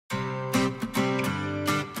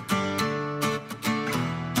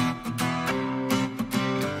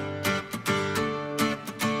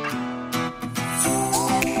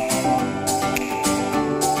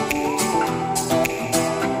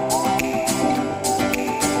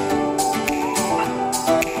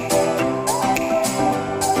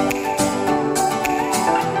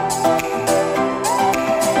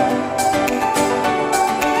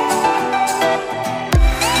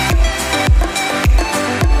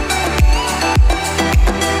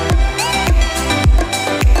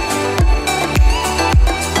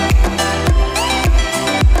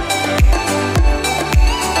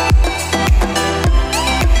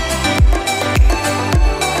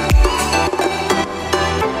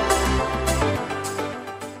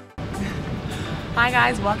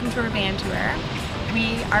guys, welcome to our van tour.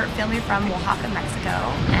 We are filming from Oaxaca, Mexico,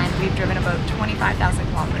 and we've driven about 25,000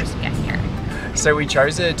 kilometers to get here. So we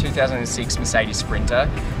chose a 2006 Mercedes Sprinter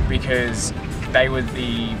because they were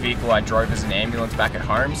the vehicle I drove as an ambulance back at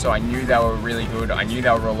home, so I knew they were really good, I knew they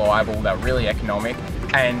were reliable, they were really economic,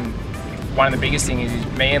 and one of the biggest things is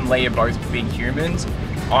me and Lee are both big humans.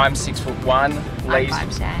 I'm 6'1",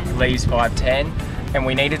 Lee's 5'10", and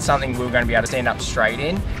we needed something we were going to be able to stand up straight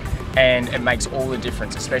in, and it makes all the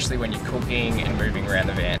difference, especially when you're cooking and moving around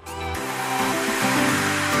the van.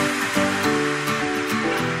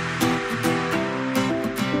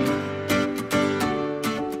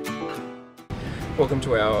 Welcome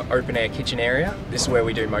to our open air kitchen area. This is where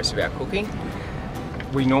we do most of our cooking.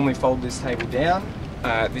 We normally fold this table down.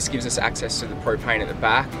 This gives us access to the propane at the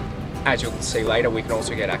back. As you'll see later, we can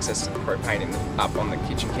also get access to the propane up on the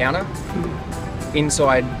kitchen counter.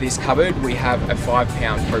 Inside this cupboard, we have a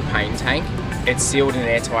 5-pound propane tank. It's sealed in an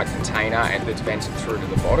airtight container and it's vented through to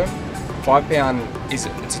the bottom. 5 pound it's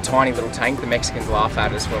a tiny little tank. The Mexicans laugh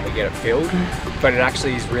at us when we get it filled, but it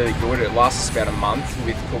actually is really good. It lasts us about a month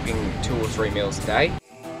with cooking 2 or 3 meals a day.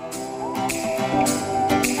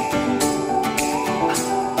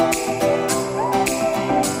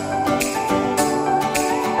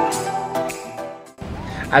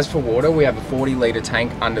 As for water, we have a 40-litre tank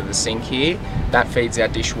under the sink here that feeds our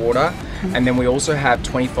dishwater, and then we also have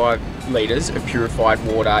 25 litres of purified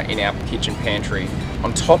water in our kitchen pantry.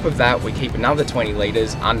 On top of that, we keep another 20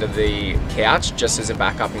 litres under the couch just as a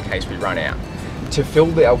backup in case we run out. To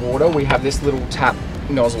fill our water, we have this little tap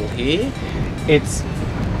nozzle here. It's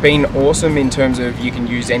been awesome in terms of you can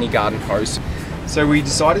use any garden hose. So we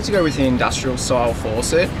decided to go with an industrial style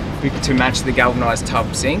faucet to match the galvanised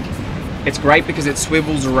tub sink. It's great because it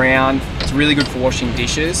swivels around, it's really good for washing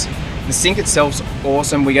dishes. The sink itself's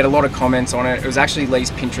awesome, we get a lot of comments on it. It was actually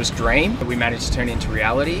Lee's Pinterest dream that we managed to turn into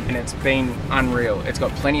reality, and it's been unreal. It's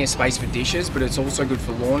got plenty of space for dishes, but it's also good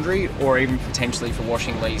for laundry or even potentially for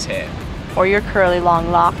washing Lee's hair. Or your curly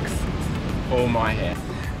long locks. Or my hair.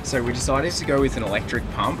 So we decided to go with an electric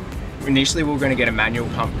pump. Initially we were going to get a manual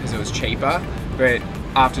pump because it was cheaper, but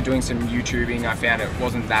after doing some YouTubing, I found it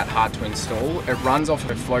wasn't that hard to install. It runs off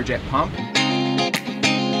a flow jet pump.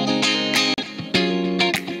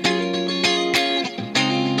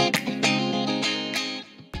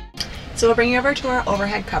 So we'll bring you over to our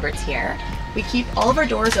overhead cupboards here. We keep all of our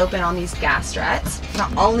doors open on these gas struts.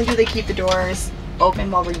 Not only do they keep the doors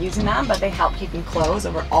open while we're using them, but they help keep them closed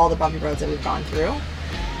over all the bumpy roads that we've gone through.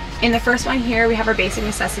 In the first one here, we have our basic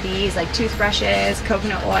necessities like toothbrushes,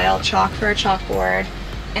 coconut oil, chalk for a chalkboard.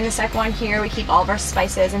 In the second one here, we keep all of our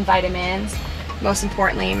spices and vitamins. Most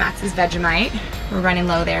importantly, Max's Vegemite. We're running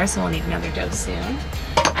low there, so we'll need another dose soon.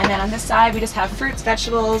 And then on this side, we just have fruits,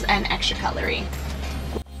 vegetables, and extra cutlery.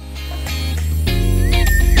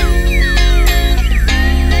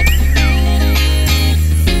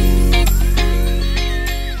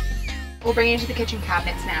 We'll bring you into the kitchen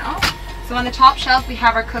cabinets now. So on the top shelf, we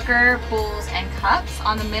have our cooker, bowls, and cups.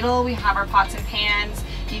 On the middle, we have our pots and pans,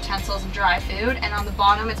 utensils, and dry food. And on the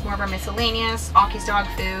bottom, it's more of our miscellaneous, Aki's dog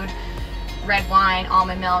food, red wine,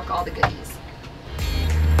 almond milk, all the goodies.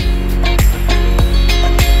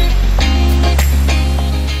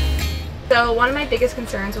 So one of my biggest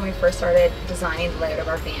concerns when we first started designing the layout of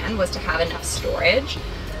our van was to have enough storage.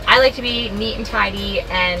 I like to be neat and tidy,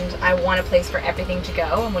 and I want a place for everything to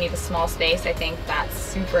go, and when you have a small space, I think that's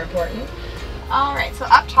super important. Alright, so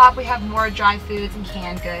up top we have more dry foods and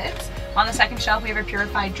canned goods. On the second shelf we have our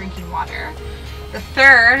purified drinking water. The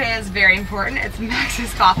third is very important. It's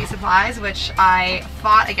Max's coffee supplies, which I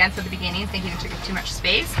fought against at the beginning, thinking it took up too much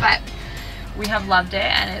space, but we have loved it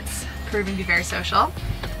and it's proven to be very social.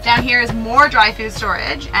 Down here is more dry food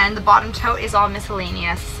storage, and the bottom tote is all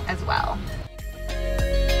miscellaneous as well.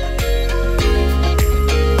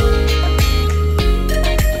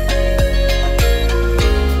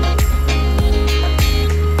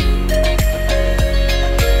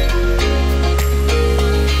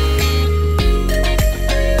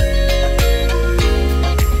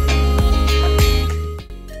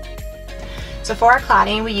 So for our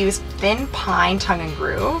cladding, we use thin pine tongue and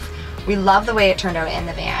groove. We love the way it turned out in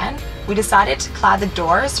the van. We decided to clad the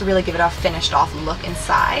doors to really give it a finished off look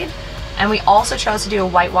inside. And we also chose to do a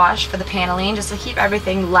whitewash for the paneling just to keep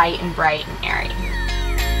everything light and bright and airy.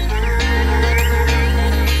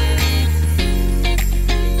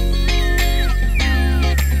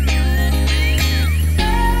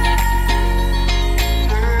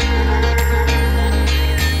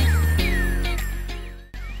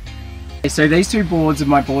 So these 2 boards are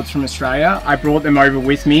my boards from Australia. I brought them over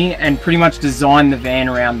with me and pretty much designed the van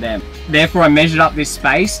around them. Therefore I measured up this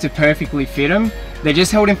space to perfectly fit them. They're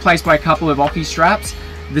just held in place by a couple of Oki straps.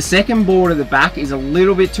 The second board at the back is a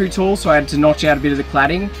little bit too tall, so I had to notch out a bit of the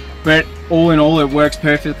cladding, but all in all it works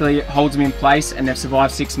perfectly. It holds them in place and they've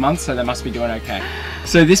survived 6 months, so they must be doing okay.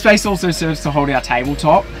 So this base also serves to hold our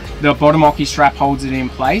tabletop. The bottom Oki strap holds it in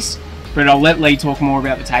place, but I'll let Lee talk more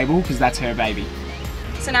about the table because that's her baby.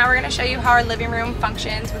 So now we're going to show you how our living room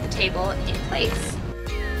functions with the table in place.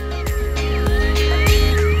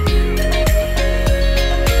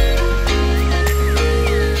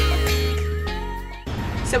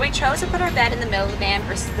 So we chose to put our bed in the middle of the van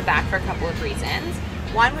versus the back for a couple of reasons.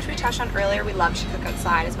 One, which we touched on earlier, we love to cook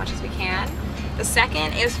outside as much as we can. The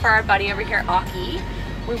second is for our buddy over here, Aki.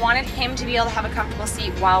 We wanted him to be able to have a comfortable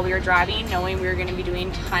seat while we were driving, knowing we were going to be doing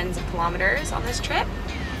tons of kilometers on this trip.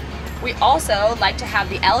 We also like to have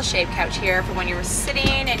the L-shaped couch here for when you're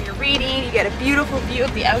sitting and you're reading. You get a beautiful view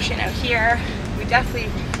of the ocean out here. We definitely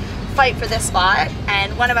fight for this spot,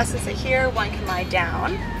 and one of us can sit here, one can lie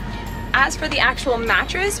down. As for the actual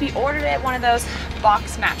mattress, we ordered it one of those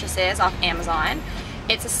box mattresses off Amazon.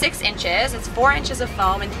 It's 6 inches, it's 4 inches of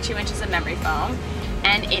foam and 2 inches of memory foam,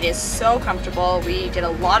 and it is so comfortable. We did a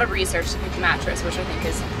lot of research to pick the mattress, which I think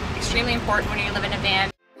is extremely important when you live in a van.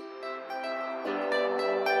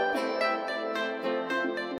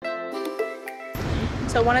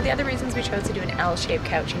 So one of the other reasons we chose to do an L-shaped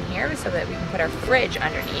couch in here was so that we can put our fridge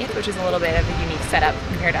underneath, which is a little bit of a unique setup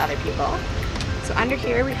compared to other people. So under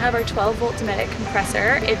here we have our 12-volt Dometic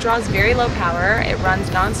compressor. It draws very low power, it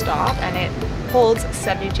runs non-stop, and it holds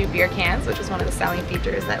 72 beer cans, which is one of the selling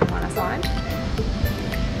features that we want us on.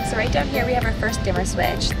 So right down here we have our first dimmer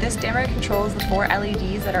switch. This dimmer controls the 4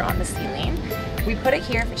 LEDs that are on the ceiling. We put it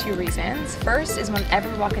here for 2 reasons. First is whenever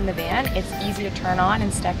we walk in the van, it's easy to turn on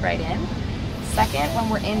and step right in. Second, when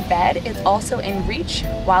we're in bed, it's also in reach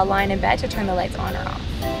while lying in bed to turn the lights on or off.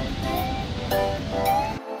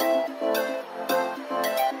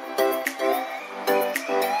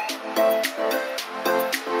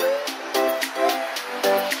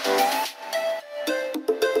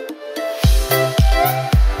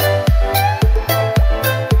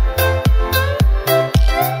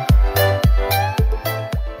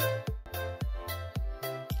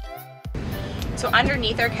 So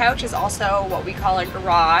underneath our couch is also what we call our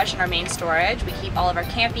garage and our main storage. We keep all of our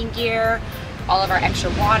camping gear, all of our extra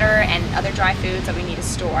water, and other dry foods that we need to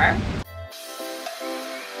store.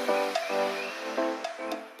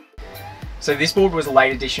 So this board was a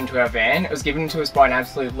late addition to our van. It was given to us by an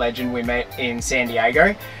absolute legend we met in San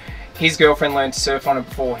Diego. His girlfriend learned to surf on it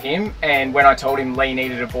before him, and when I told him Lee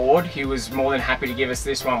needed a board, he was more than happy to give us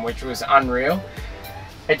this one, which was unreal.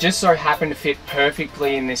 It just so happened to fit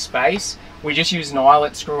perfectly in this space. We just used an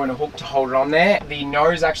eyelet screw and a hook to hold it on there. The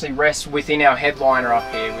nose actually rests within our headliner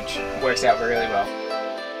up here, which works out really well.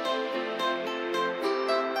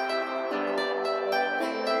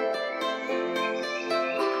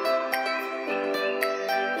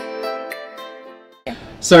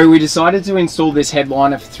 So we decided to install this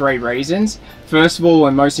headliner for 3 reasons. First of all,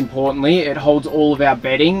 and most importantly, it holds all of our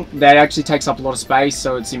bedding. That actually takes up a lot of space,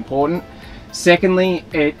 so it's important. Secondly,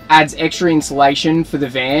 it adds extra insulation for the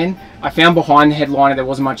van. I found behind the headliner there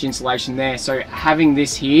wasn't much insulation there, so having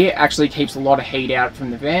this here actually keeps a lot of heat out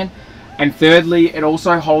from the van. And thirdly, it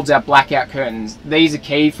also holds our blackout curtains. These are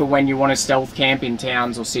key for when you want to stealth camp in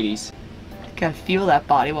towns or cities. Gotta feel that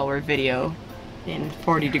body while we're video in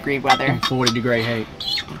 40-degree weather. In 40-degree heat.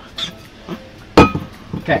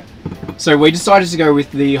 Okay, so we decided to go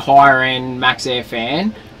with the higher end Max Air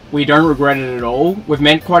fan. We don't regret it at all. We've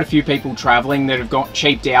met quite a few people traveling that have got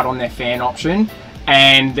cheaped out on their fan option,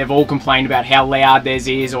 and they've all complained about how loud theirs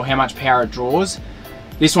is or how much power it draws.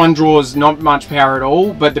 This one draws not much power at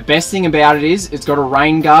all, but the best thing about it is it's got a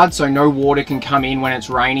rain guard, so no water can come in when it's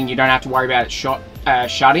raining. You don't have to worry about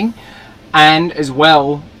it shutting. And as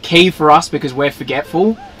well, key for us because we're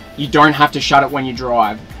forgetful, you don't have to shut it when you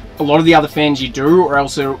drive. A lot of the other fans you do, or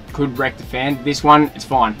else it could wreck the fan. This one, it's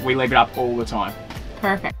fine. We leave it up all the time.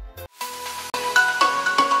 Perfect.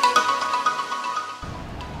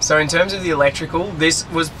 So in terms of the electrical, this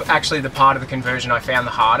was actually the part of the conversion I found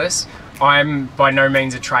the hardest. I'm by no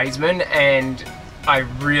means a tradesman, and I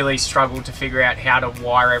really struggled to figure out how to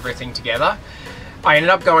wire everything together. I ended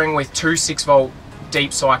up going with 2 6-volt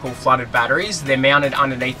deep cycle flooded batteries. They're mounted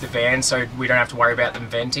underneath the van, so we don't have to worry about them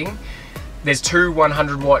venting. There's 2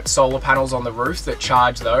 100-watt solar panels on the roof that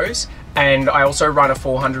charge those, and I also run a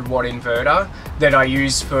 400-watt inverter that I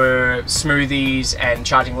use for smoothies and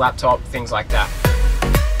charging laptop, things like that.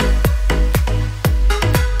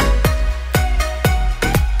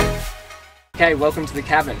 Okay, welcome to the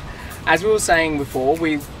cabin. As we were saying before,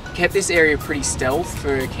 we kept this area pretty stealth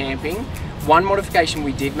for camping. One modification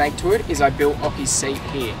we did make to it is I built Oki's seat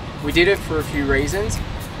here. We did it for a few reasons.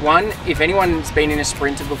 One, if anyone's been in a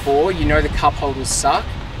Sprinter before, you know the cup holders suck.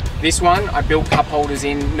 This one, I built cup holders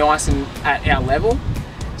in nice and at our level.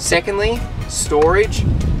 Secondly, storage.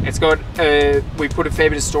 It's got, we put a fair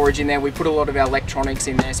bit of storage in there. We put a lot of our electronics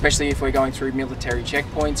in there, especially if we're going through military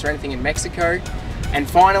checkpoints or anything in Mexico. And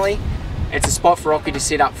finally, it's a spot for Oki to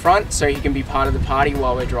sit up front so he can be part of the party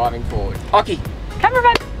while we're driving forward. Oki! Come here,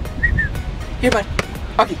 bud. Here, bud.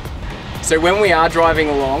 Oki. So when we are driving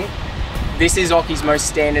along, this is Oki's most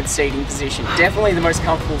standard seating position. Definitely the most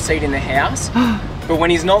comfortable seat in the house. But when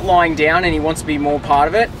he's not lying down and he wants to be more part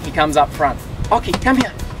of it, he comes up front. Oki, come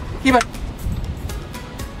here. Here, bud.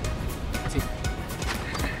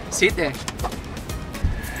 Sit there.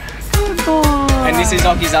 Good boy. And this is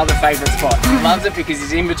Oki's other favourite spot. He loves it because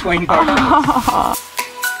he's in between both of us.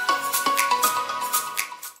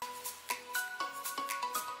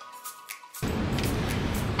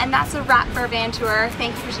 And that's a wrap for our van tour.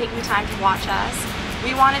 Thank you for taking the time to watch us.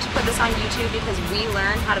 We wanted to put this on YouTube because we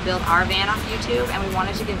learned how to build our van off YouTube and we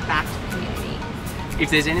wanted to give back to the community.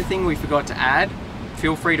 If there's anything we forgot to add,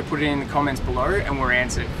 feel free to put it in the comments below and we'll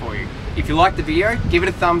answer it for you. If you liked the video, give it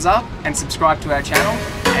a thumbs up and subscribe to our channel,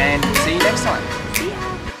 and we'll see you next time.